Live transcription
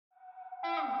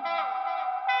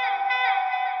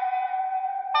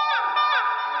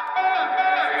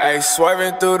Ayy,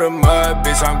 swerving through the mud,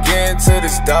 bitch, I'm getting to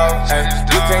this dog. Ayy,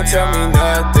 you can't tell me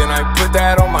nothing, I put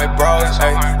that on my bros.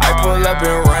 Ayy, I pull up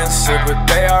and run shit, but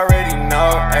they already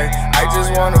know. Ayy, I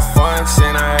just wanna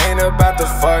function, I ain't about to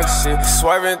fuck shit.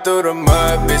 Swerving through the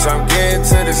mud, bitch, I'm getting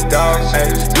to this dog.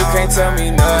 Ayy, you can't tell me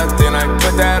nothing, I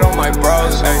put that on my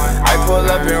bros. Ayy, I pull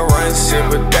up and run shit,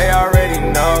 but they already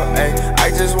know. Ayy, I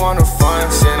just wanna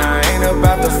function, I ain't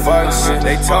about to fuck shit.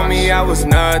 They told me I was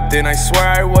nothing, I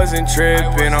swear I wasn't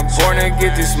tripping. I'm born to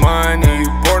get this money, you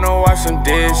born to wash some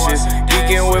dishes.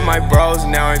 Geeking with my bros,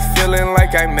 now I'm feeling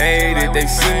like I made it. They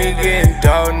see me getting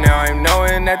dough, now I'm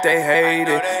knowing that they hate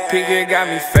it. Pink got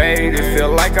me faded,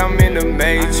 feel like I'm in the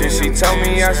Matrix. She told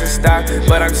me I should stop,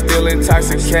 but I'm still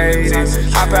intoxicated.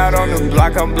 Hop out on the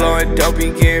block, I'm blowing dope,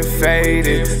 he getting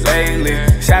faded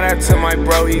lately. Shout out to my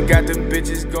bro, he got them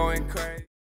bitches going crazy.